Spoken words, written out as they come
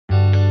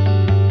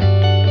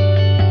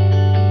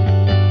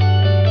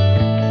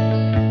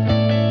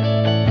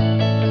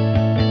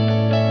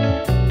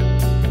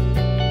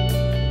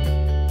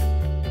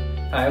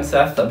I'm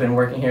Seth. I've been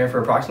working here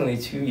for approximately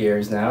 2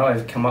 years now.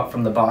 I've come up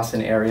from the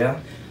Boston area.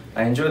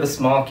 I enjoy the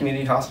small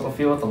community hospital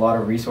feel with a lot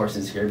of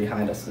resources here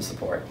behind us to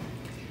support.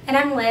 And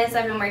I'm Liz.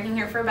 I've been working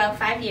here for about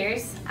 5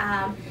 years.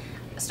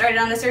 Started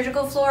on the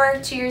surgical floor.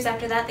 2 years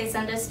after that, they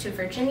sent us to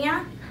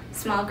Virginia.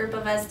 Small group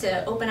of us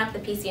to open up the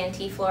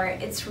PCNT floor.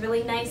 It's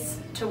really nice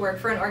to work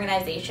for an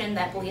organization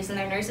that believes in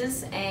their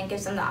nurses and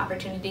gives them the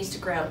opportunities to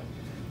grow.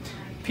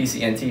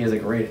 PCNT is a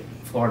great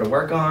floor to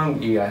work on.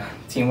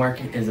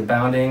 Teamwork is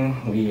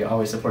abounding. We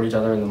always support each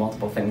other in the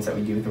multiple things that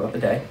we do throughout the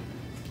day.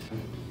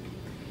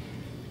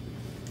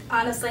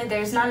 Honestly,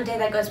 there's not a day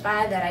that goes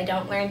by that I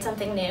don't learn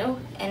something new,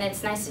 and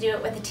it's nice to do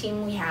it with the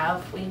team we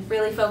have. We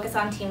really focus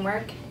on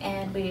teamwork,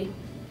 and we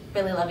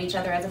really love each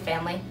other as a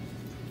family.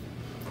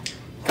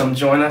 Come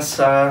join us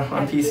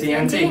on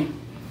PCNT.